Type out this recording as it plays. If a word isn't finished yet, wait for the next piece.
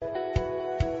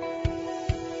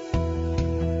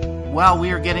Well,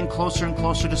 we are getting closer and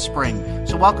closer to spring.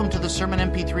 So welcome to the Sermon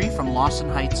MP3 from Lawson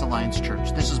Heights Alliance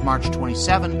Church. This is March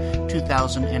 27,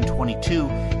 2022,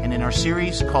 and in our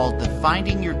series called The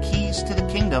Finding Your Keys to the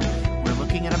Kingdom, we're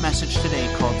looking at a message today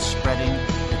called Spreading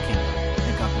the Kingdom.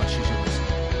 May God bless you as you listen.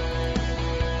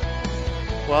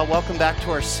 Well, welcome back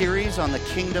to our series on the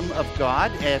Kingdom of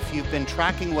God. If you've been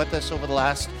tracking with us over the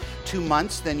last 2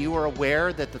 months, then you are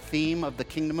aware that the theme of the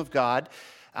Kingdom of God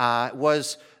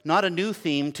was not a new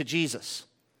theme to Jesus.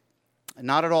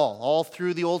 Not at all. All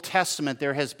through the Old Testament,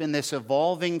 there has been this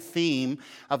evolving theme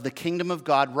of the kingdom of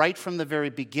God right from the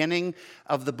very beginning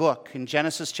of the book. In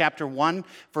Genesis chapter 1,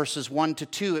 verses 1 to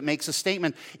 2, it makes a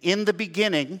statement, "In the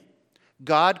beginning,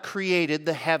 God created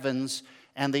the heavens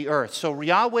and the earth." So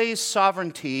Yahweh's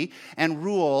sovereignty and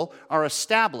rule are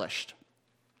established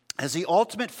as the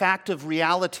ultimate fact of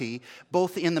reality,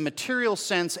 both in the material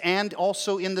sense and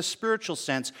also in the spiritual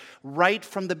sense, right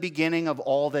from the beginning of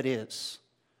all that is.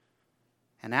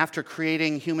 And after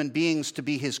creating human beings to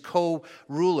be his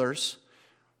co-rulers,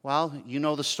 well, you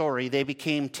know the story. They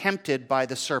became tempted by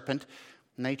the serpent,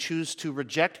 and they choose to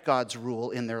reject God's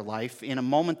rule in their life in a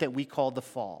moment that we call the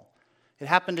fall. It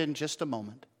happened in just a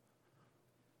moment.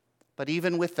 But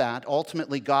even with that,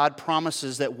 ultimately God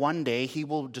promises that one day he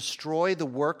will destroy the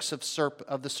works of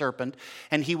the serpent,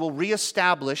 and he will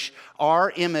reestablish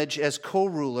our image as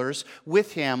co-rulers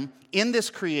with him in this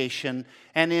creation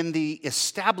and in the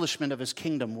establishment of his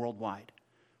kingdom worldwide.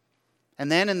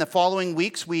 And then in the following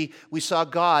weeks, we saw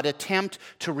God attempt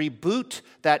to reboot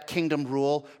that kingdom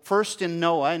rule, first in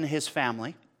Noah and his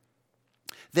family,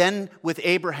 then with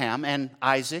Abraham and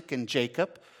Isaac and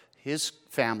Jacob, his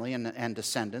family and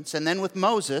descendants, and then with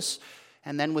Moses,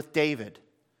 and then with David.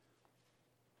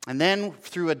 And then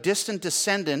through a distant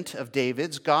descendant of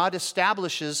David's, God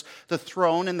establishes the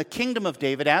throne and the kingdom of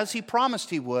David as he promised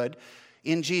he would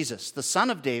in Jesus, the Son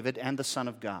of David and the Son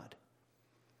of God.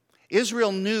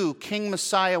 Israel knew King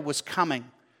Messiah was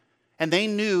coming, and they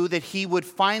knew that he would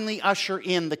finally usher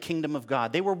in the kingdom of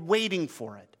God. They were waiting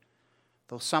for it,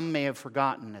 though some may have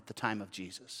forgotten at the time of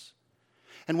Jesus.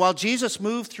 And while Jesus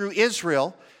moved through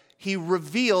Israel, he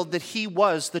revealed that he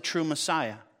was the true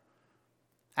Messiah.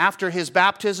 After his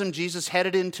baptism, Jesus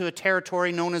headed into a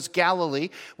territory known as Galilee,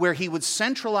 where he would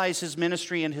centralize his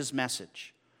ministry and his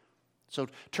message. So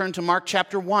turn to Mark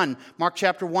chapter 1. Mark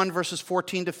chapter 1, verses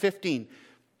 14 to 15.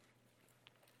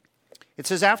 It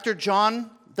says, "After John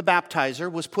the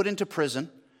Baptizer was put into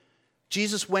prison,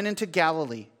 Jesus went into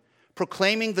Galilee,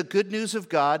 proclaiming the good news of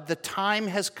God. The time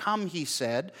has come, he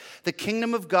said. The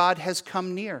kingdom of God has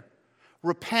come near.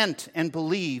 Repent and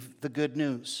believe the good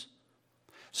news."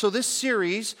 So this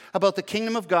series about the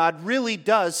kingdom of God really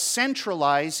does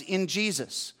centralize in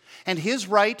Jesus and his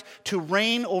right to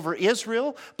reign over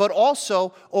Israel, but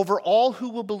also over all who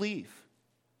will believe.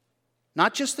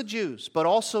 Not just the Jews, but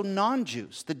also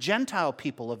non-Jews, the Gentile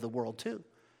people of the world too.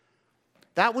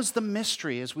 That was the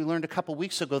mystery, as we learned a couple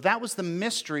weeks ago. That was the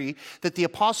mystery that the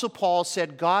Apostle Paul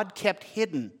said God kept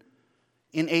hidden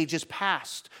in ages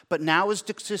past, but now is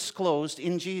disclosed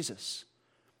in Jesus.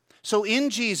 So in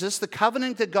Jesus, the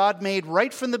covenant that God made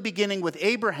right from the beginning with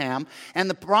Abraham and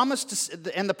the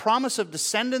promise of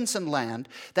descendants and land,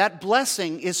 that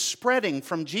blessing is spreading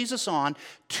from Jesus on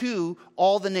to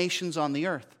all the nations on the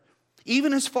earth.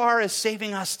 Even as far as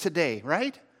saving us today,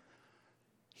 right?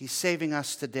 He's saving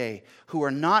us today, who are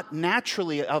not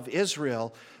naturally of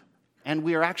Israel, and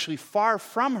we are actually far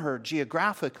from her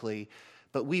geographically,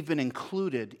 but we've been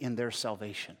included in their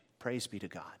salvation. Praise be to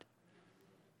God.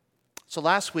 So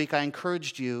last week, I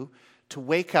encouraged you to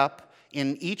wake up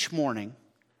in each morning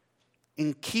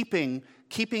in keeping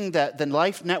the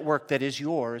life network that is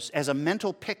yours as a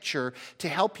mental picture to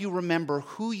help you remember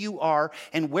who you are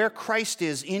and where Christ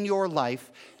is in your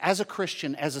life as a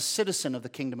Christian, as a citizen of the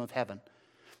kingdom of heaven.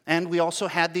 And we also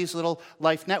had these little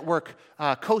Life Network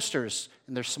coasters.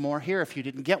 And there's some more here if you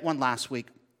didn't get one last week.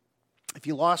 If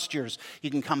you lost yours, you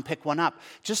can come pick one up.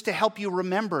 Just to help you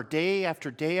remember day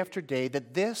after day after day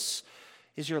that this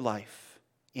is your life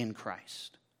in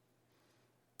Christ.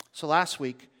 So last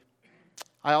week,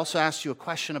 I also asked you a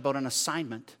question about an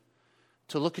assignment.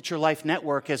 To look at your Life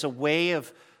Network as a way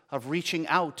of reaching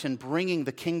out and bringing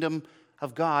the kingdom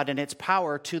of God and its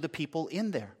power to the people in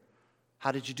there.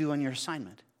 How did you do on your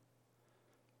assignment?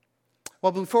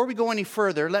 Well, before we go any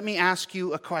further, let me ask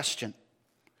you a question.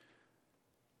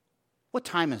 What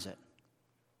time is it?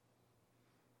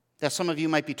 Now, some of you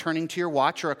might be turning to your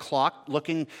watch or a clock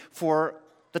looking for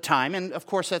the time, and of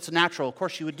course that's natural. Of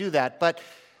course you would do that, but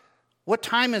what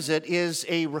time is it is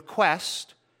a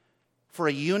request for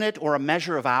a unit or a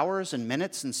measure of hours and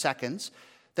minutes and seconds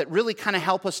that really kind of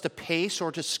help us to pace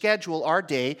or to schedule our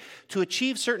day to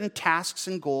achieve certain tasks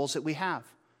and goals that we have.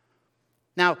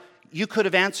 Now, you could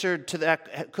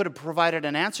have provided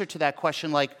an answer to that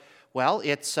question like, well,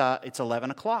 it's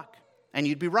 11 o'clock, and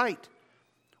you'd be right.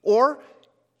 Or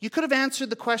you could have answered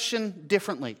the question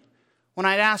differently. When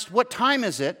I'd asked, what time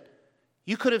is it?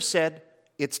 You could have said,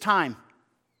 it's time,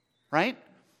 right?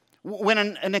 When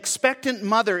an expectant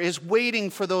mother is waiting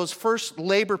for those first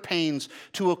labor pains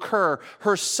to occur,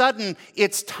 her sudden,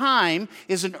 it's time,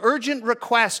 is an urgent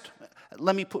request.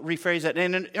 Let me rephrase that.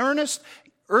 And an earnest,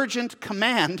 urgent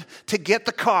command to get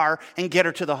the car and get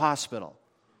her to the hospital.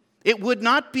 It would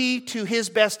not be to his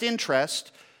best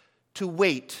interest to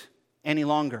wait any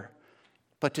longer,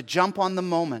 but to jump on the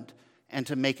moment and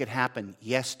to make it happen.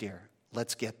 Yes, dear,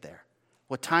 let's get there.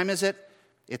 What time is it?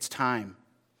 It's time.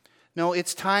 No,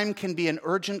 it's time can be an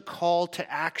urgent call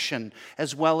to action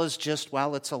as well as just,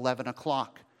 well, it's 11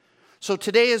 o'clock. So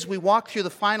today, as we walk through the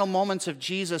final moments of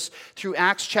Jesus through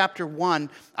Acts chapter 1,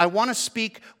 I want to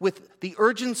speak with the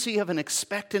urgency of an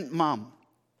expectant mom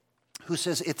who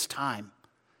says, it's time.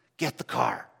 Get the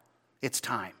car. It's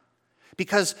time.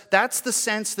 Because that's the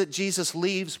sense that Jesus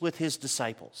leaves with his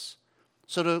disciples.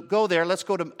 So to go there, let's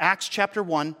go to Acts chapter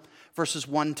 1, verses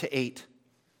 1 to 8.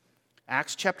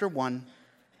 Acts chapter 1,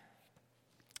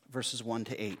 verses 1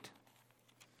 to 8.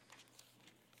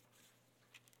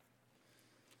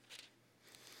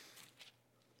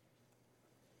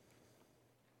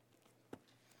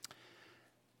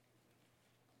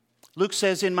 Luke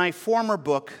says, in my former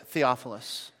book,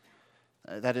 Theophilus,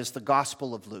 that is the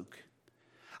Gospel of Luke,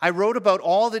 I wrote about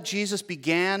all that Jesus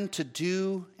began to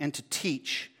do and to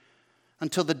teach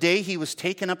until the day he was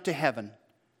taken up to heaven.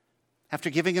 After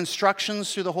giving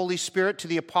instructions through the Holy Spirit to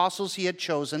the apostles he had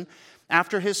chosen,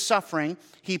 after his suffering,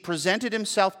 he presented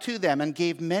himself to them and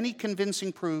gave many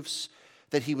convincing proofs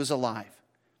that he was alive.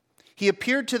 He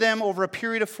appeared to them over a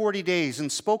period of 40 days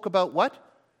and spoke about what?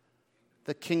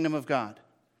 The kingdom of God.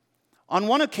 On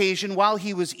one occasion, while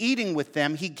he was eating with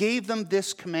them, he gave them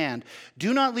this command: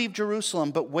 do not leave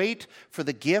Jerusalem, but wait for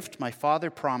the gift my Father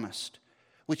promised,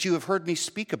 which you have heard me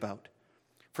speak about.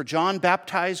 For John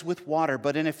baptized with water,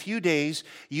 but in a few days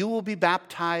you will be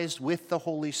baptized with the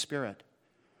Holy Spirit.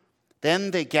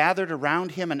 Then they gathered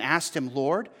around him and asked him,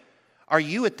 Lord, are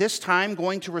you at this time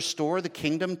going to restore the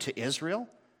kingdom to Israel?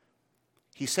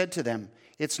 He said to them,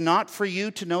 it's not for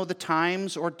you to know the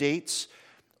times or dates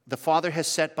the Father has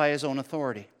set by his own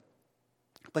authority.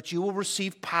 But you will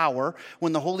receive power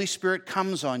when the Holy Spirit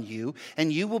comes on you,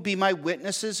 and you will be my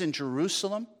witnesses in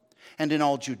Jerusalem and in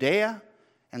all Judea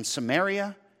and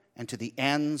Samaria and to the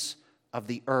ends of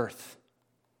the earth.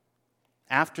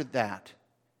 After that,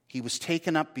 he was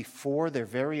taken up before their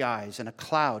very eyes, and a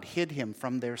cloud hid him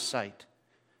from their sight.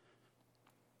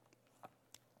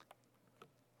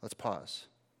 Let's pause.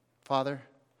 Father,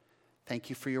 thank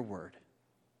you for your word.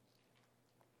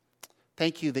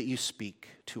 Thank you that you speak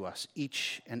to us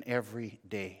each and every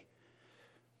day.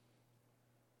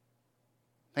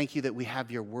 Thank you that we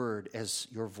have your word as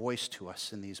your voice to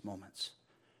us in these moments.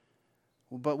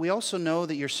 But we also know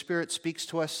that your Spirit speaks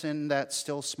to us in that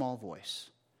still small voice.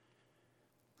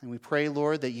 And we pray,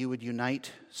 Lord, that you would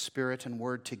unite Spirit and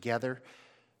word together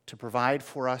to provide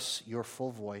for us your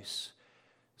full voice,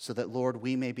 so that, Lord,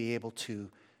 we may be able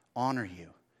to honor you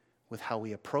with how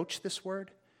we approach this word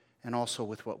and also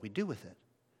with what we do with it.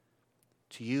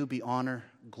 To you be honor,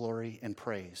 glory, and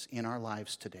praise in our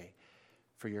lives today,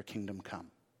 for your kingdom come.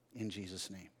 In Jesus'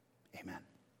 name, amen.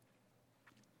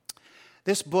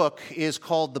 This book is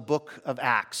called the Book of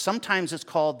Acts. Sometimes it's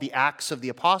called the Acts of the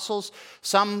Apostles.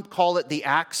 Some call it the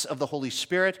Acts of the Holy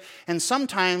Spirit. And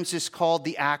sometimes it's called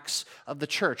the Acts of the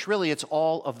Church. Really, it's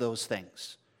all of those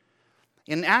things.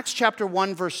 In Acts chapter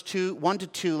 1, verse 1 to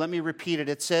 2, let me repeat it.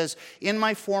 It says, in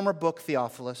my former book,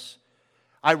 Theophilus,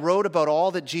 I wrote about all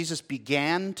that Jesus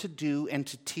began to do and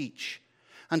to teach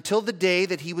until the day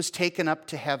that he was taken up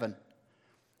to heaven,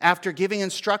 after giving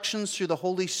instructions through the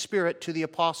Holy Spirit to the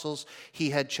apostles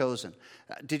he had chosen.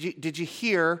 Did you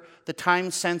hear the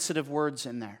time-sensitive words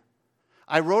in there?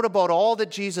 I wrote about all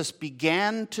that Jesus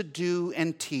began to do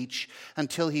and teach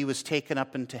until he was taken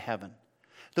up into heaven.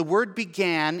 The word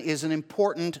began is an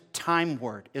important time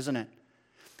word, isn't it?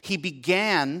 He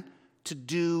began to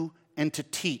do and to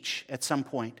teach at some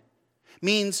point.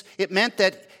 It meant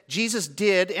that Jesus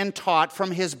did and taught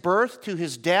from his birth to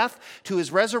his death, to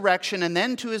his resurrection, and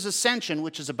then to his ascension,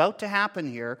 which is about to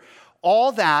happen here.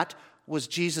 All that was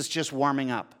Jesus just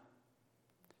warming up.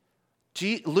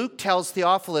 Luke tells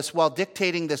Theophilus, while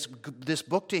dictating this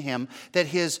book to him, that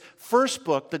his first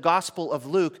book, the Gospel of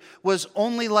Luke, was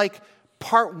only like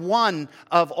part one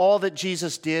of all that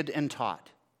Jesus did and taught.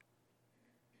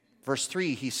 Verse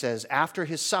 3, he says, after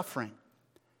his suffering,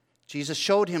 Jesus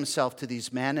showed himself to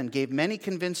these men and gave many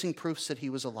convincing proofs that he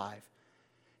was alive.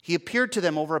 He appeared to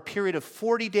them over a period of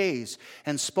 40 days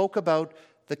and spoke about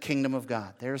the kingdom of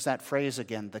God. There's that phrase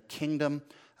again, the kingdom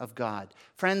of God.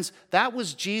 Friends, that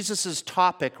was Jesus'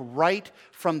 topic right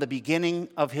from the beginning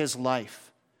of his life.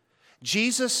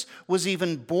 Jesus was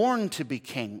even born to be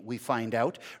king, we find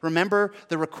out. Remember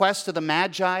the request of the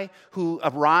Magi who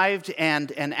arrived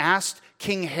and asked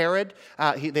King Herod.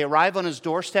 They arrive on his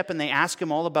doorstep and they ask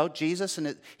him all about Jesus.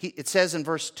 And it says in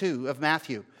verse 2 of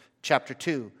Matthew chapter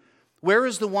 2, "Where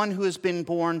is the one who has been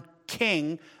born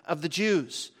King of the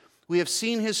Jews? We have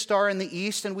seen his star in the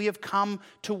east and we have come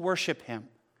to worship him."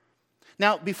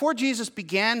 Now, before Jesus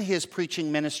began his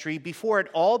preaching ministry, before it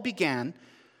all began,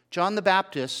 John the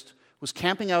Baptist was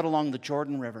camping out along the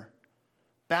Jordan River,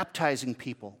 baptizing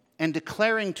people and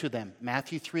declaring to them,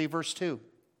 Matthew 3, verse 2,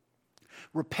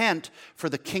 "Repent, for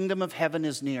the kingdom of heaven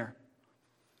is near."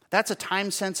 That's a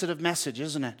time-sensitive message,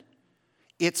 isn't it?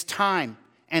 It's time,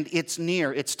 and it's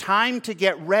near. It's time to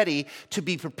get ready, to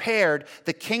be prepared.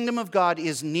 The kingdom of God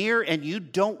is near, and you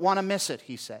don't want to miss it,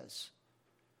 he says.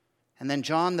 And then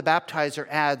John the Baptizer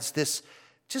adds this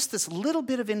little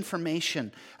bit of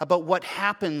information about what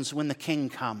happens when the king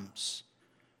comes.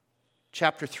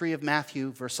 Chapter 3 of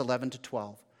Matthew, verse 11 to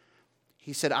 12.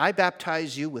 He said, "I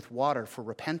baptize you with water for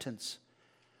repentance,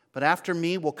 but after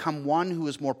me will come one who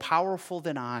is more powerful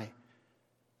than I,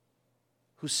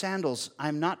 whose sandals I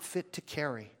am not fit to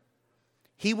carry.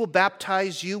 He will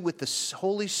baptize you with the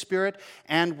Holy Spirit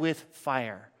and with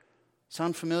fire."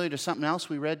 Sound familiar to something else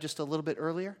we read just a little bit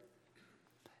earlier?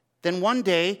 Then one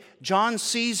day, John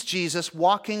sees Jesus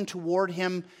walking toward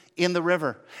him in the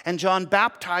river, and John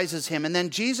baptizes him, and then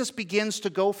Jesus begins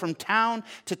to go from town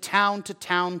to town to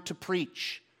town to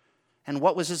preach. And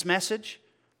what was his message?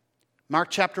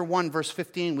 Mark chapter 1, verse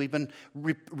 15, we've been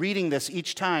reading this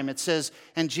each time. It says,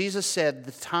 "And Jesus said,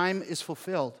 'The time is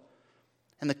fulfilled,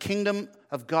 and the kingdom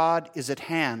of God is at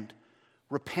hand.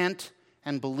 Repent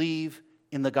and believe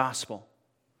in the gospel.'"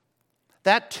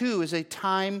 That too is a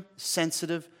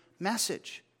time-sensitive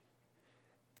message.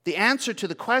 The answer to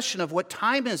the question of what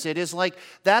time is it is like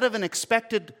that of an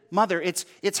expected mother.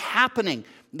 It's happening.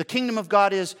 The kingdom of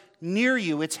God is near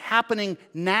you. It's happening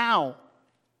now.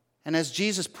 And as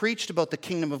Jesus preached about the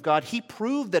kingdom of God, he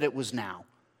proved that it was now.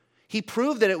 He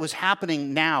proved that it was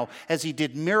happening now as he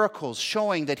did miracles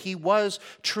showing that he was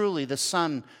truly the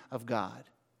Son of God.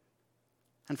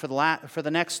 And for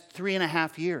the next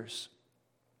 3.5 years,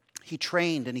 he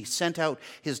trained and he sent out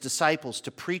his disciples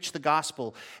to preach the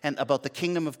gospel and about the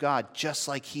kingdom of God just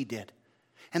like he did.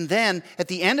 And then at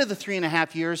the end of the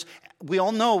 3.5 years, we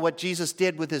all know what Jesus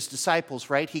did with his disciples,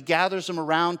 right? He gathers them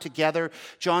around together.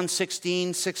 John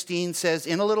 16:16 says,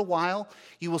 "In a little while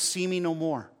you will see me no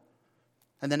more.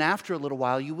 And then after a little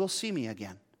while you will see me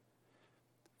again."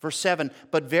 Verse 7,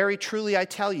 "But very truly I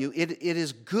tell you, it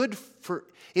is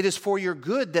for your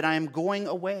good that I am going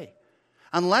away.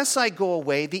 Unless I go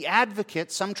away, the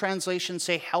advocate," some translations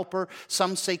say helper,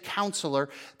 some say counselor,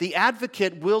 "the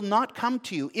advocate will not come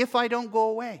to you if I don't go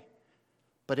away.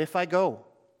 But if I go,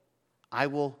 I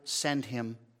will send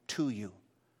him to you."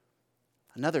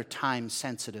 Another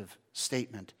time-sensitive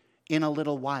statement. In a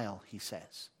little while, he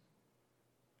says.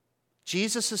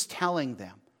 Jesus is telling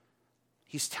them,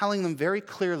 he's telling them very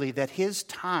clearly that his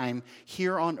time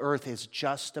here on earth is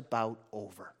just about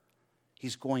over.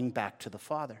 He's going back to the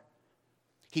Father.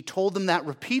 He told them that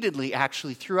repeatedly,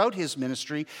 actually, throughout his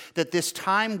ministry, that this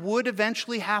time would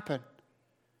eventually happen.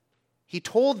 He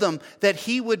told them that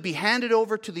he would be handed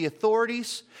over to the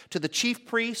authorities, to the chief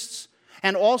priests,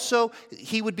 and also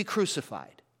he would be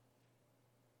crucified.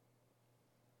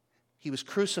 He was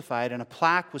crucified, and a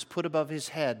plaque was put above his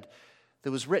head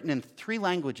that was written in 3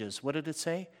 languages. What did it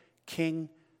say? King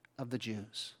of the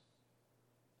Jews.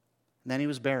 And then he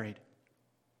was buried.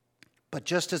 But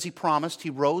just as he promised, he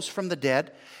rose from the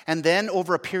dead, and then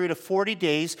over a period of 40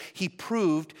 days, he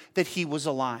proved that he was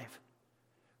alive,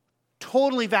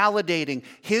 totally validating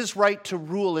his right to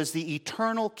rule as the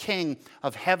eternal king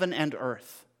of heaven and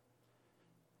earth.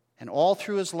 And all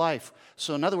through his life,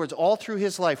 so in other words, all through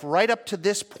his life, right up to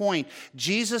this point,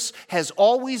 Jesus has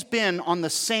always been on the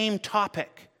same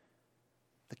topic,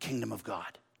 the kingdom of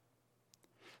God.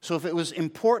 So if it was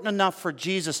important enough for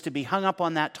Jesus to be hung up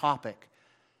on that topic,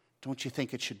 don't you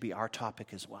think it should be our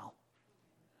topic as well?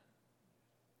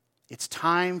 It's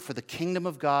time for the kingdom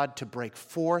of God to break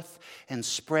forth and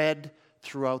spread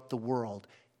throughout the world.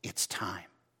 It's time.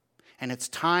 And it's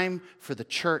time for the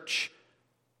church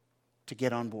to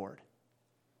get on board.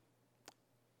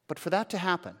 But for that to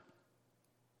happen,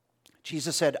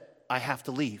 Jesus said, "I have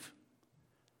to leave.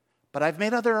 But I've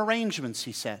made other arrangements,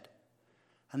 he said.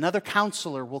 Another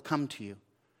counselor will come to you.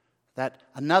 That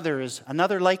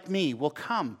another like me will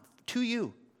come to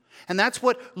you. And that's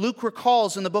what Luke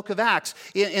recalls in the book of Acts.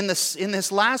 In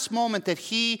this last moment that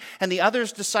he and the other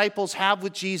disciples have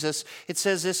with Jesus, it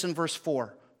says this in verse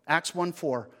 4, Acts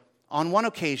 1:4. On one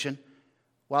occasion,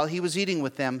 while he was eating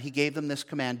with them, he gave them this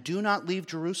command: do not leave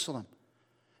Jerusalem,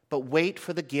 but wait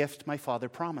for the gift my Father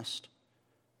promised,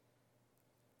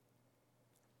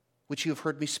 which you have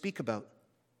heard me speak about.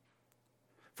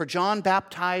 For John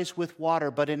baptized with water,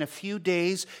 but in a few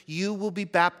days you will be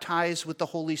baptized with the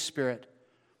Holy Spirit.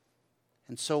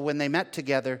 And so when they met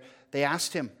together, they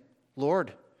asked him,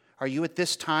 Lord, are you at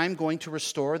this time going to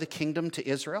restore the kingdom to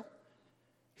Israel?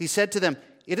 He said to them,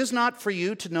 it is not for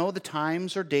you to know the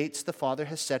times or dates the Father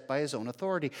has set by his own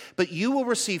authority, but you will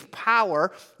receive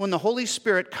power when the Holy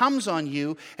Spirit comes on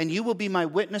you, and you will be my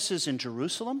witnesses in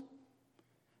Jerusalem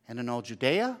and in all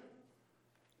Judea,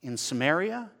 in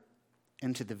Samaria,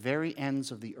 and to the very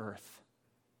ends of the earth.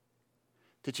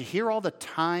 Did you hear all the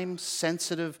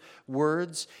time-sensitive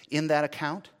words in that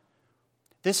account?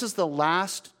 This is the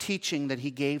last teaching that he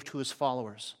gave to his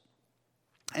followers.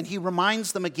 And he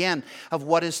reminds them again of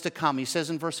what is to come. He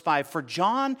says in verse 5, for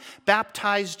John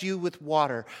baptized you with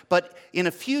water, but in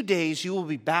a few days you will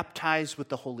be baptized with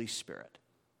the Holy Spirit.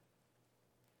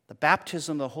 The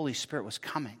baptism of the Holy Spirit was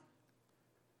coming.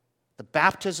 The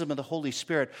baptism of the Holy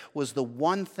Spirit was the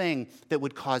one thing that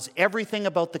would cause everything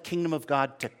about the kingdom of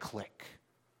God to click.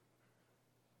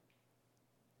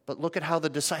 But look at how the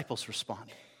disciples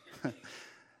respond.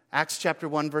 Acts chapter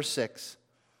 1, verse 6.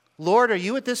 Lord, are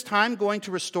you at this time going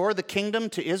to restore the kingdom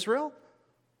to Israel?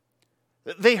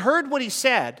 They heard what he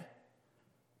said,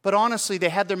 but honestly, they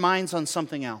had their minds on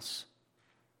something else.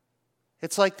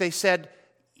 It's like they said,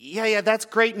 yeah, that's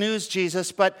great news,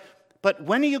 Jesus, but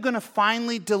when are you going to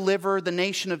finally deliver the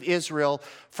nation of Israel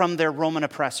from their Roman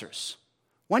oppressors?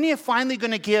 When are you finally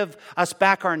going to give us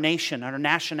back our nation, our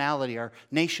nationality, our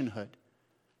nationhood?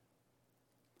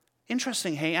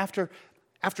 Interesting, hey, after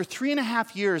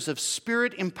 3.5 years of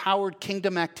Spirit-empowered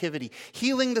kingdom activity,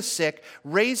 healing the sick,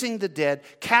 raising the dead,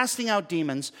 casting out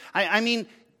demons, I mean,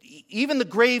 even the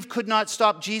grave could not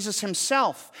stop Jesus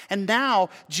himself. And now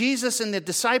Jesus and the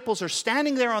disciples are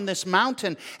standing there on this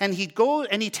mountain, and he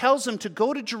tells them to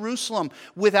go to Jerusalem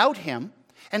without him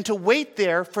and to wait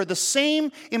there for the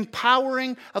same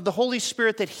empowering of the Holy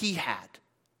Spirit that he had.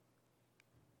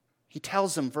 He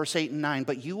tells them, verse 8 and 9,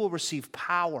 but you will receive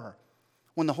power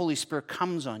when the Holy Spirit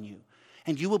comes on you,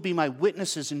 and you will be my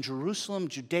witnesses in Jerusalem,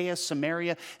 Judea,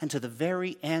 Samaria, and to the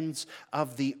very ends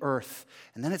of the earth.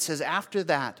 And then it says after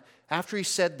that, after he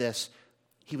said this,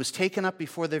 he was taken up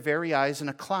before their very eyes, and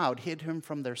a cloud hid him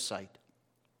from their sight.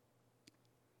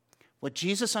 What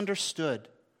Jesus understood,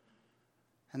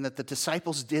 and that the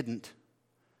disciples didn't,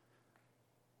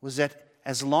 was that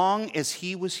as long as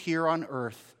he was here on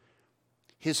earth,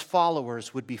 his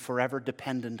followers would be forever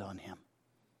dependent on him.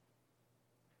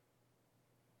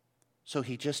 So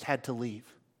he just had to leave.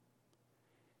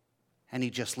 And he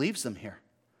just leaves them here.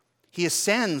 He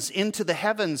ascends into the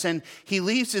heavens, and he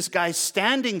leaves his guys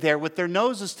standing there with their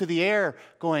noses to the air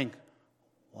going,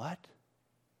 what?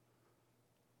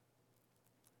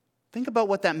 Think about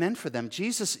what that meant for them.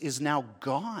 Jesus is now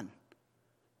gone.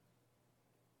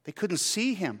 They couldn't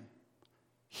see him,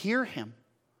 hear him,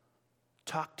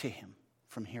 talk to him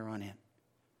from here on in.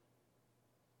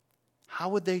 How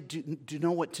would they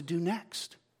know what to do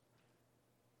next?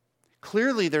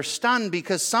 Clearly, they're stunned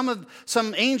because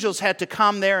some angels had to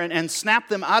come there and snap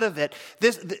them out of it.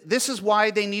 This is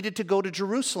why they needed to go to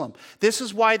Jerusalem. This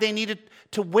is why they needed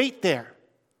to wait there.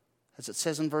 As it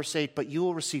says in verse 8, but you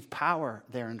will receive power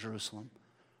there in Jerusalem.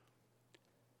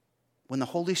 When the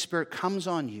Holy Spirit comes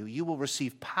on you, you will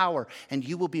receive power, and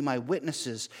you will be my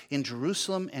witnesses in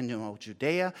Jerusalem and in all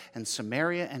Judea and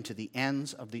Samaria and to the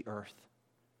ends of the earth.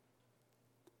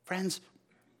 Friends,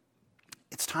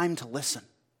 it's time to listen.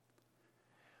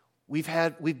 We've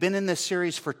been in this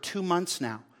series for 2 months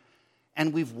now,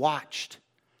 and we've watched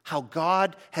how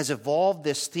God has evolved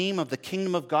this theme of the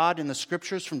kingdom of God in the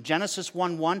scriptures from Genesis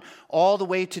 1:1 all the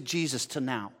way to Jesus to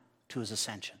now, to his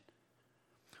ascension.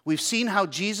 We've seen how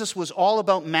Jesus was all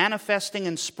about manifesting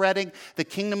and spreading the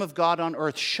kingdom of God on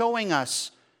earth, showing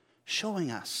us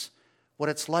what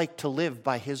it's like to live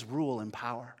by his rule and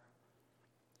power.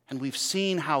 And we've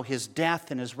seen how his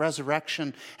death and his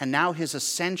resurrection and now his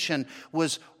ascension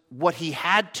was what he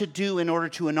had to do in order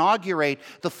to inaugurate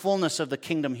the fullness of the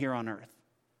kingdom here on earth.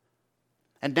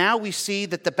 And now we see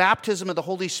that the baptism of the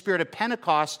Holy Spirit at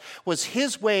Pentecost was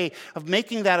his way of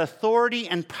making that authority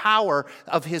and power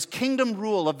of his kingdom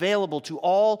rule available to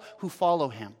all who follow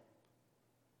him.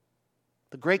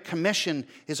 The Great Commission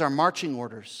is our marching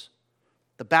orders.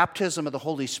 The baptism of the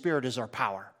Holy Spirit is our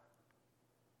power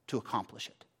to accomplish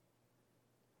it.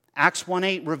 Acts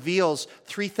 1:8 reveals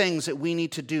 3 things that we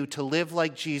need to do to live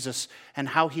like Jesus and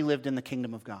how he lived in the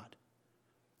kingdom of God.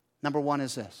 Number 1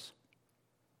 is this: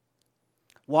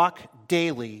 walk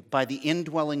daily by the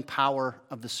indwelling power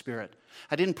of the Spirit.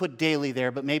 I didn't put daily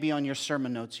there, but maybe on your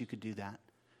sermon notes you could do that.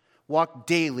 Walk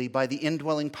daily by the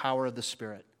indwelling power of the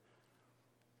Spirit.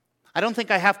 I don't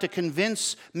think I have to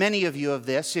convince many of you of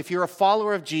this. If you're a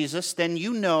follower of Jesus, then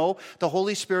you know the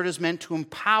Holy Spirit is meant to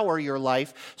empower your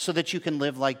life so that you can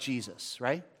live like Jesus,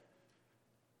 right?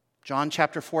 John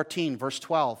chapter 14, verse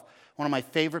 12, one of my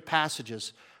favorite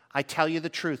passages. I tell you the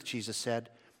truth, Jesus said,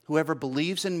 whoever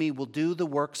believes in me will do the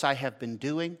works I have been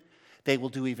doing. They will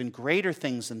do even greater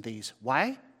things than these.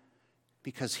 Why?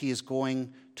 Because he is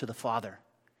going to the Father.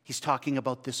 He's talking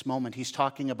about this moment. He's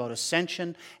talking about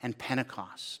ascension and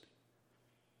Pentecost.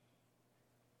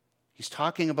 He's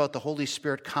talking about the Holy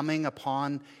Spirit coming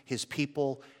upon his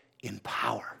people in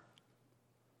power.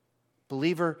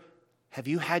 Believer, have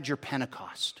you had your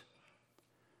Pentecost?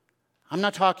 I'm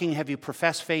not talking have you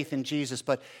professed faith in Jesus,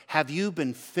 but have you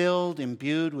been filled,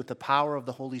 imbued with the power of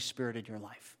the Holy Spirit in your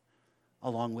life,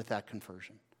 along with that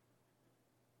conversion?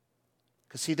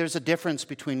 Because see, there's a difference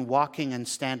between walking and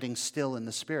standing still in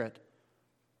the Spirit.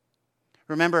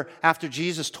 Remember, after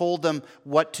Jesus told them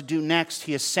what to do next,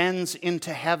 he ascends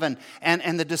into heaven,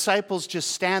 and the disciples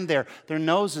just stand there, their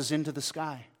noses into the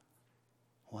sky.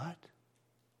 What?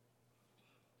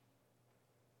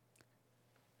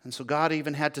 And so God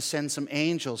even had to send some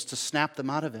angels to snap them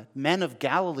out of it. Men of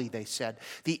Galilee, they said.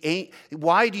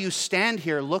 Why do you stand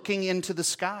here looking into the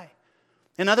sky?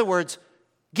 In other words,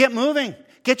 get moving.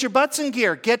 Get your butts in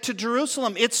gear. Get to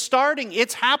Jerusalem. It's starting.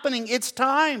 It's happening. It's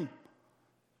time.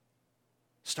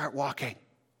 Start walking.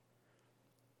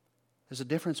 There's a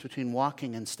difference between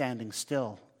walking and standing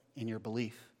still in your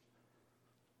belief.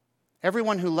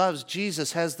 Everyone who loves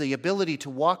Jesus has the ability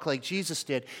to walk like Jesus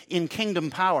did in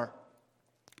kingdom power,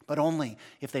 but only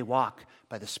if they walk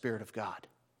by the Spirit of God.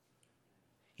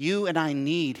 You and I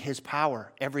need his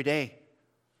power every day,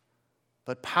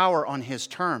 but power on his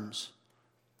terms.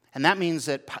 And that means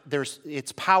that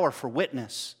it's power for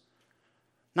witness,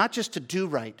 not just to do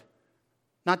right,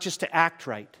 not just to act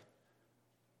right,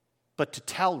 but to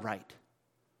tell right,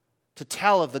 to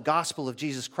tell of the gospel of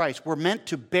Jesus Christ. We're meant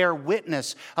to bear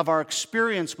witness of our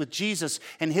experience with Jesus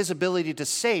and his ability to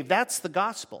save. That's the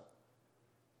gospel.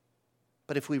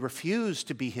 But if we refuse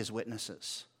to be his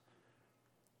witnesses,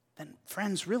 then,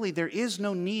 friends, really, there is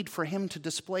no need for him to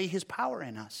display his power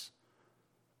in us.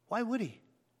 Why would he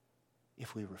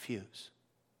if we refuse?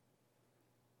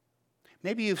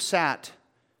 Maybe you've sat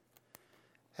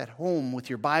at home with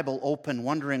your Bible open,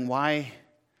 wondering why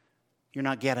you're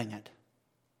not getting it.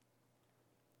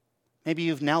 Maybe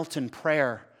you've knelt in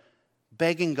prayer,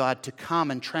 begging God to come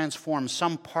and transform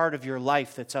some part of your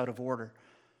life that's out of order,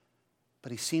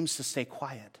 but he seems to stay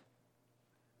quiet.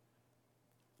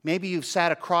 Maybe you've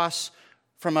sat across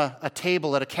from a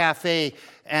table at a cafe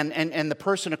and the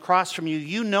person across from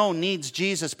you know needs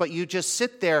Jesus, but you just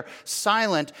sit there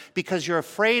silent because you're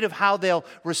afraid of how they'll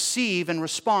receive and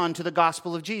respond to the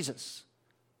gospel of Jesus.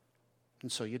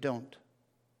 And so you don't.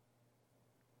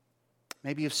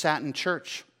 Maybe you've sat in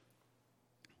church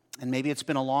and maybe it's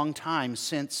been a long time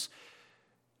since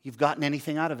you've gotten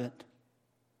anything out of it.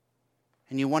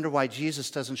 And you wonder why Jesus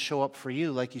doesn't show up for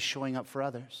you like he's showing up for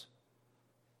others.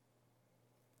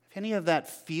 If any of that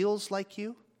feels like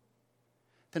you,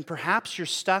 then perhaps you're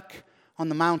stuck on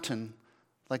the mountain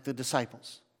like the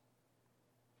disciples.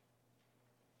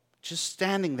 Just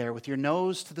standing there with your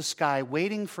nose to the sky,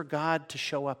 waiting for God to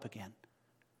show up again.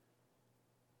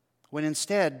 When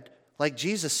instead, like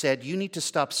Jesus said, you need to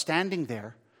stop standing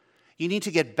there. You need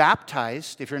to get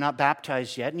baptized, if you're not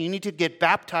baptized yet, and you need to get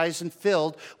baptized and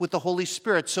filled with the Holy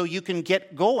Spirit so you can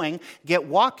get going, get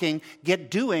walking,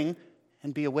 get doing,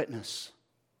 and be a witness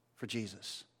for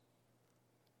Jesus.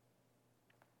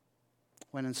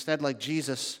 When instead, like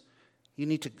Jesus, you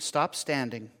need to stop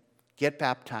standing, get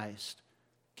baptized,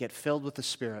 get filled with the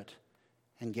Spirit,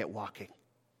 and get walking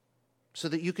so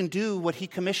that you can do what he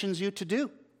commissions you to do.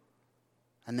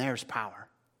 And there's power.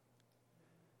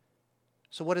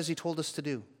 So what has he told us to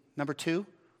do? Number 2,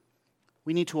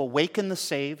 we need to awaken the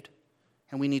saved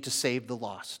and we need to save the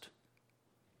lost.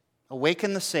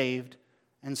 Awaken the saved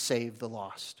and save the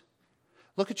lost.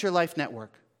 Look at your life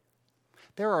network.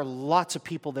 There are lots of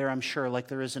people there, I'm sure, like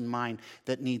there is in mine,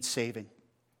 that need saving.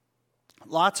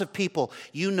 Lots of people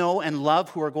you know and love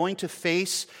who are going to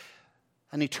face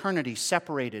an eternity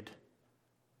separated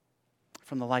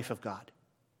from the life of God.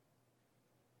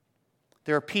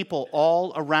 There are people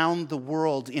all around the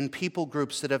world in people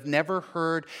groups that have never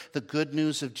heard the good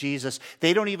news of Jesus.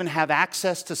 They don't even have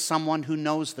access to someone who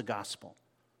knows the gospel.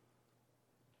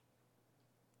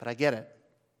 But I get it.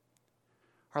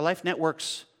 Our life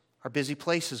networks are busy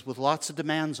places with lots of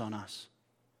demands on us.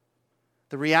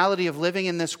 The reality of living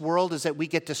in this world is that we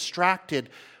get distracted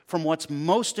from what's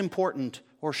most important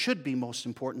or should be most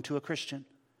important to a Christian.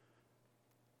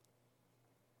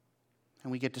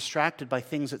 And we get distracted by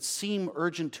things that seem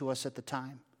urgent to us at the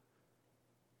time.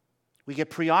 We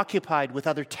get preoccupied with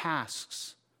other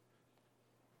tasks.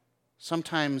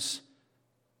 Sometimes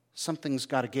something's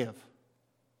got to give.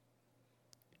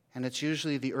 And it's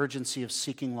usually the urgency of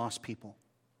seeking lost people.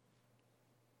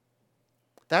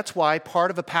 That's why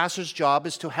part of a pastor's job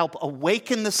is to help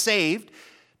awaken the saved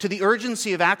to the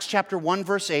urgency of Acts chapter 1,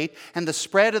 verse 8, and the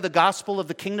spread of the gospel of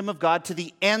the kingdom of God to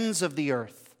the ends of the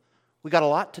earth. We got a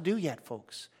lot to do yet,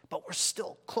 folks, but we're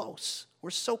still close. We're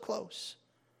so close.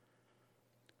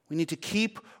 We need to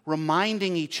keep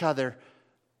reminding each other,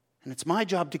 and it's my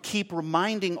job to keep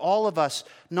reminding all of us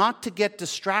not to get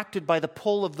distracted by the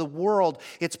pull of the world,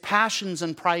 its passions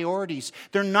and priorities.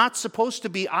 They're not supposed to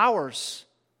be ours.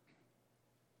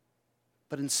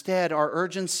 But instead, our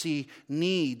urgency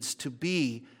needs to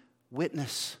be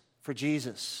witness for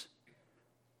Jesus.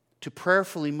 To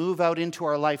prayerfully move out into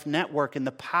our life network in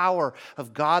the power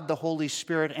of God the Holy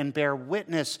Spirit and bear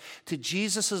witness to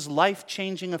Jesus'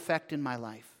 life-changing effect in my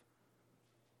life.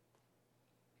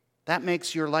 That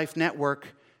makes your life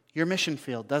network your mission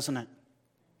field, doesn't it?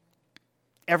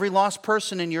 Every lost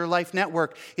person in your life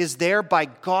network is there by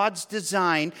God's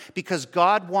design because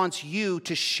God wants you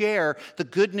to share the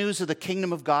good news of the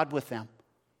kingdom of God with them.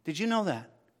 Did you know that?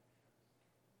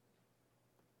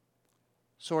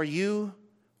 So are you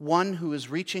one who is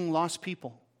reaching lost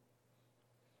people?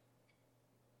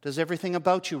 Does everything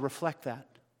about you reflect that?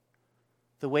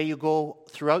 The way you go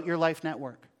throughout your life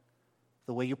network,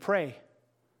 the way you pray,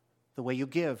 the way you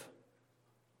give,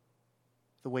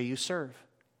 the way you serve.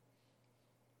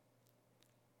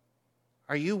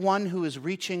 Are you one who is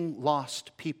reaching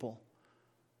lost people,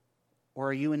 or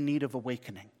are you in need of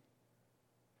awakening?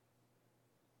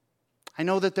 I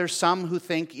know that there's some who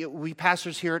think, we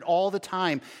pastors hear it all the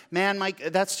time, man,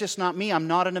 Mike, that's just not me. I'm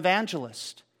not an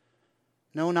evangelist.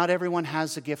 No, not everyone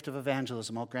has the gift of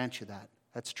evangelism. I'll grant you that.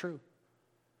 That's true.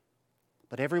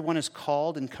 But everyone is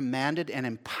called and commanded and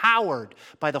empowered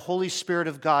by the Holy Spirit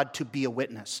of God to be a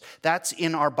witness. That's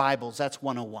in our Bibles. That's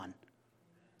 101.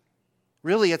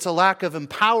 Really, it's a lack of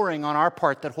empowering on our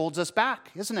part that holds us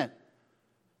back, isn't it?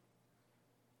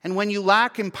 And when you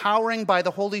lack empowering by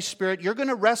the Holy Spirit, you're going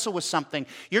to wrestle with something.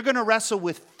 You're going to wrestle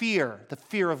with fear, the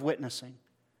fear of witnessing.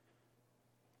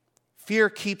 Fear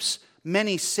keeps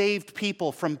many saved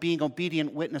people from being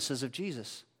obedient witnesses of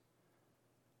Jesus.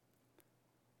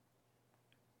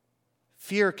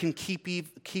 Fear can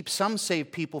keep some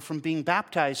saved people from being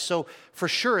baptized, so for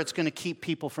sure it's going to keep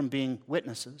people from being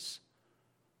witnesses.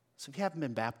 So if you haven't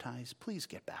been baptized, please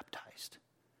get baptized.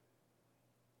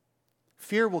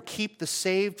 Fear will keep the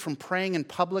saved from praying in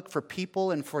public for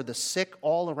people and for the sick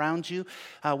all around you.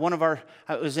 I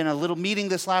was in a little meeting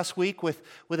this last week with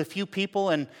a few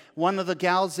people, and one of the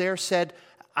gals there said,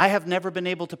 I have never been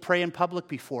able to pray in public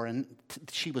before. And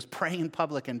she was praying in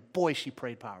public, and boy, she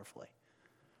prayed powerfully.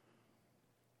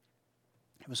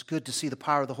 It was good to see the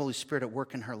power of the Holy Spirit at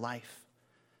work in her life.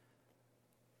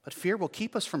 But fear will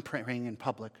keep us from praying in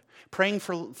public, praying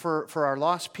for our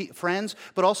lost friends,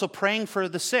 but also praying for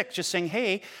the sick, just saying,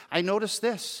 hey, I noticed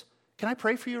this. Can I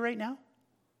pray for you right now?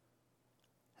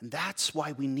 And that's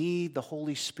why we need the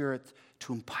Holy Spirit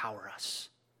to empower us,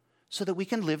 so that we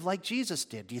can live like Jesus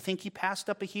did. Do you think he passed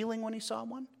up a healing when he saw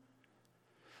one?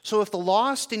 So if the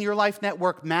lost in your life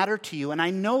network matter to you, and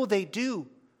I know they do,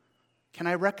 can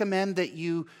I recommend that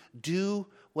you do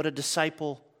what the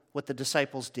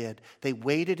disciples did? They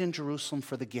waited in Jerusalem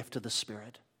for the gift of the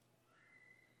Spirit.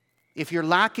 If you're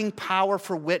lacking power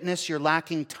for witness, you're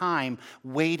lacking time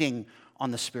waiting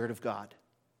on the Spirit of God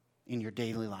in your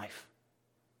daily life.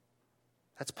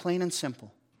 That's plain and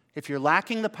simple. If you're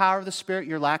lacking the power of the Spirit,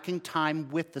 you're lacking time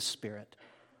with the Spirit.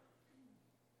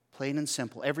 Plain and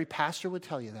simple. Every pastor would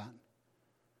tell you that.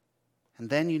 And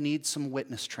then you need some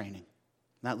witness training.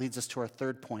 And that leads us to our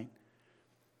third point.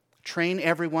 Train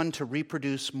everyone to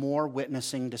reproduce more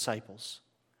witnessing disciples.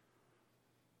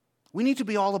 We need to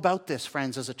be all about this,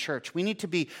 friends, as a church. We need to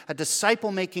be a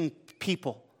disciple-making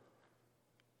people,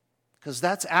 because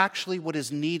that's actually what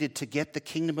is needed to get the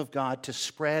kingdom of God to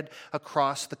spread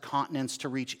across the continents, to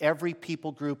reach every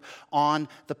people group on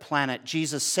the planet.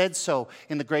 Jesus said so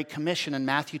in the Great Commission in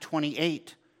Matthew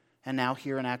 28, and now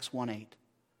here in Acts 1:8.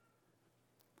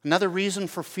 Another reason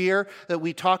for fear that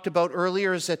we talked about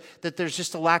earlier is that there's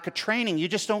just a lack of training. You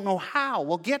just don't know how.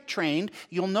 Well, get trained.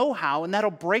 You'll know how, and that'll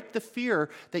break the fear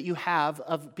that you have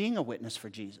of being a witness for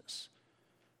Jesus.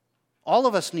 All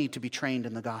of us need to be trained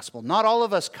in the gospel. Not all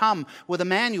of us come with a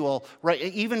manual. Right?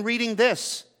 Even reading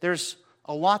this, there's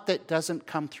a lot that doesn't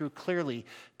come through clearly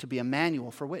to be a manual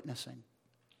for witnessing.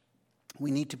 We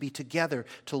need to be together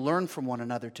to learn from one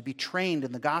another, to be trained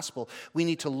in the gospel. We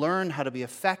need to learn how to be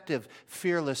effective,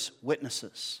 fearless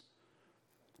witnesses.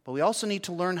 But we also need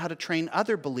to learn how to train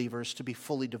other believers to be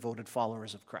fully devoted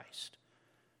followers of Christ.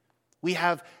 We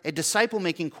have a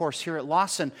disciple-making course here at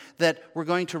Lawson that we're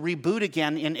going to reboot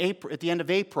again in April, at the end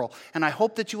of April. And I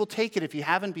hope that you will take it if you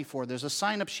haven't before. There's a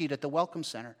sign-up sheet at the Welcome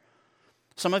Center.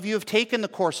 Some of you have taken the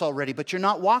course already, but you're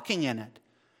not walking in it.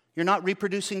 You're not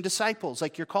reproducing disciples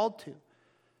like you're called to.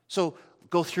 So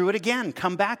go through it again.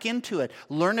 Come back into it.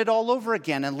 Learn it all over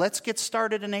again. And let's get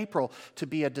started in April to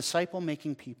be a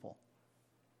disciple-making people.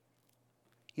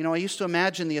 You know, I used to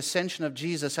imagine the ascension of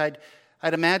Jesus. I'd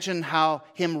imagine how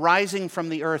him rising from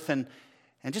the earth and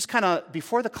just kind of,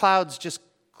 before the clouds just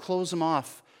close him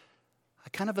off, I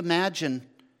kind of imagine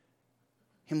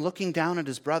him looking down at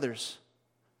his brothers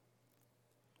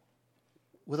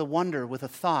with a wonder, with a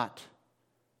thought.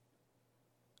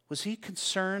 Was he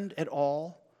concerned at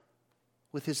all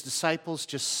with his disciples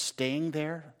just staying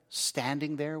there,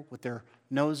 standing there with their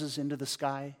noses into the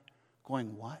sky,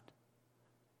 going, what?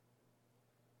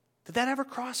 Did that ever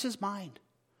cross his mind?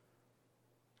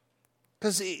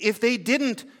 Because if they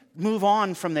didn't move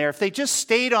on from there, if they just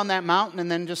stayed on that mountain and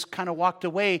then just kind of walked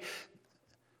away,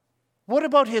 what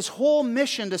about his whole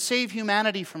mission to save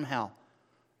humanity from hell?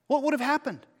 What would have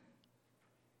happened?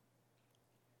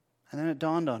 And then it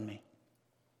dawned on me.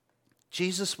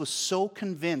 Jesus was so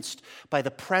convinced by the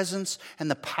presence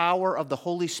and the power of the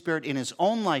Holy Spirit in his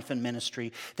own life and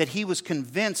ministry that he was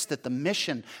convinced that the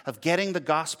mission of getting the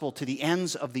gospel to the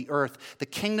ends of the earth, the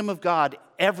kingdom of God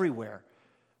everywhere,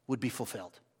 would be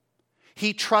fulfilled.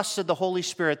 He trusted the Holy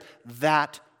Spirit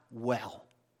that well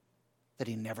that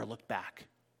he never looked back.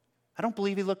 I don't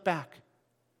believe he looked back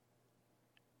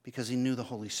because he knew the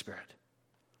Holy Spirit.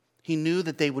 He knew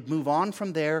that they would move on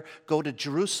from there, go to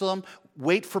Jerusalem,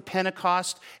 wait for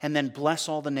Pentecost, and then bless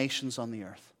all the nations on the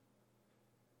earth.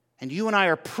 And you and I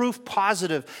are proof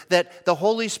positive that the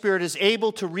Holy Spirit is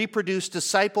able to reproduce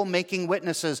disciple-making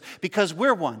witnesses because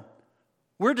we're one.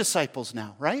 We're disciples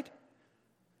now, right?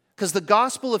 Because the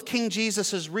gospel of King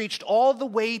Jesus has reached all the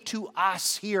way to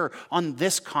us here on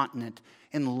this continent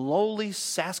in lowly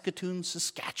Saskatoon,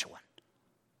 Saskatchewan.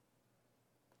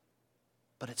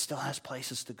 But it still has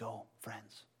places to go,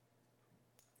 friends.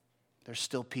 There's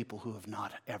still people who have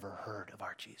not ever heard of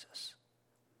our Jesus.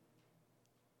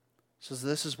 So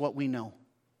this is what we know.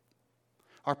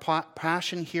 Our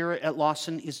passion here at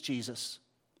Lawson is Jesus.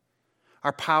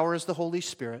 Our power is the Holy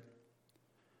Spirit.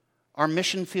 Our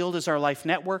mission field is our life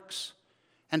networks.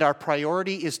 And our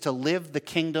priority is to live the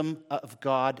kingdom of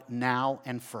God now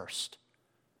and first,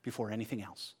 before anything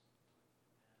else.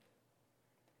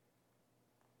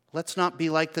 Let's not be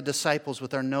like the disciples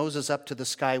with our noses up to the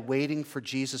sky waiting for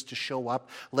Jesus to show up.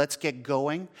 Let's get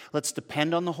going. Let's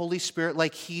depend on the Holy Spirit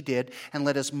like he did, and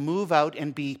let us move out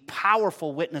and be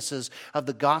powerful witnesses of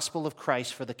the gospel of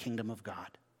Christ for the kingdom of God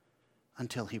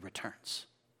until he returns.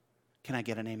 Can I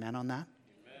get an amen on that?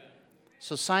 Amen.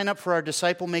 So sign up for our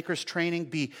Disciple Makers training.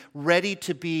 Be ready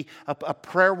to be a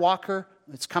prayer walker.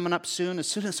 It's coming up soon. As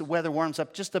soon as the weather warms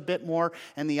up just a bit more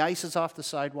and the ice is off the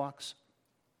sidewalks.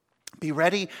 Be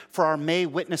ready for our May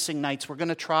witnessing nights. We're going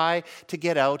to try to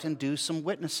get out and do some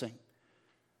witnessing.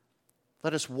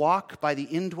 Let us walk by the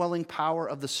indwelling power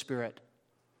of the Spirit.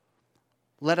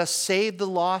 Let us save the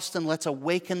lost and let's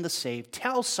awaken the saved.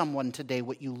 Tell someone today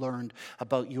what you learned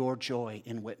about your joy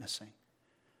in witnessing.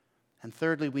 And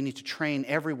thirdly, we need to train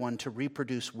everyone to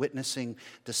reproduce witnessing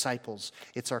disciples.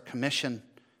 It's our commission.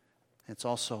 It's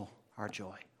also our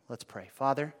joy. Let's pray.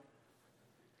 Father,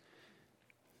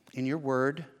 in your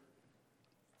word,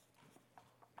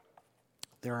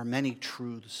 there are many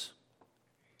truths.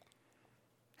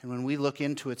 And when we look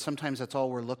into it, sometimes that's all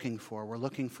we're looking for. We're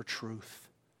looking for truth.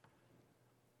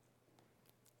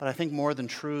 But I think more than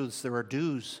truths, there are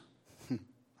dues.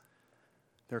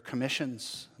 There are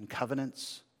commissions and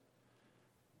covenants.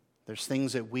 There's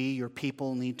things that we, your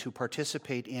people, need to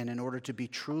participate in order to be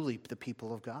truly the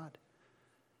people of God.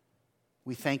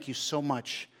 We thank you so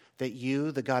much that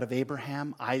you, the God of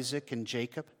Abraham, Isaac, and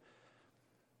Jacob,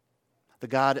 the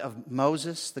God of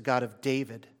Moses, the God of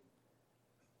David,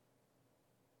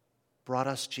 brought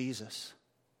us Jesus,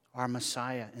 our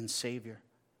Messiah and Savior.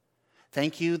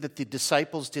 Thank you that the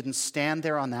disciples didn't stand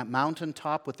there on that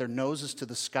mountaintop with their noses to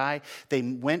the sky. They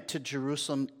went to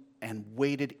Jerusalem and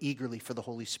waited eagerly for the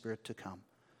Holy Spirit to come.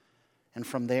 And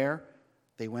from there,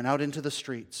 they went out into the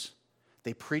streets.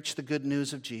 They preached the good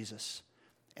news of Jesus,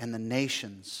 and the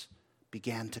nations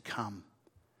began to come.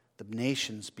 The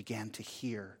nations began to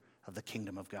hear of the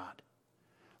kingdom of God.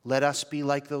 Let us be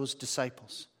like those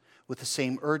disciples. With the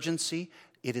same urgency,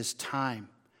 it is time.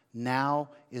 Now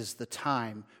is the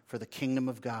time for the kingdom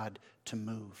of God to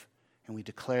move. And we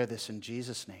declare this in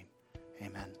Jesus' name.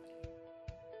 Amen.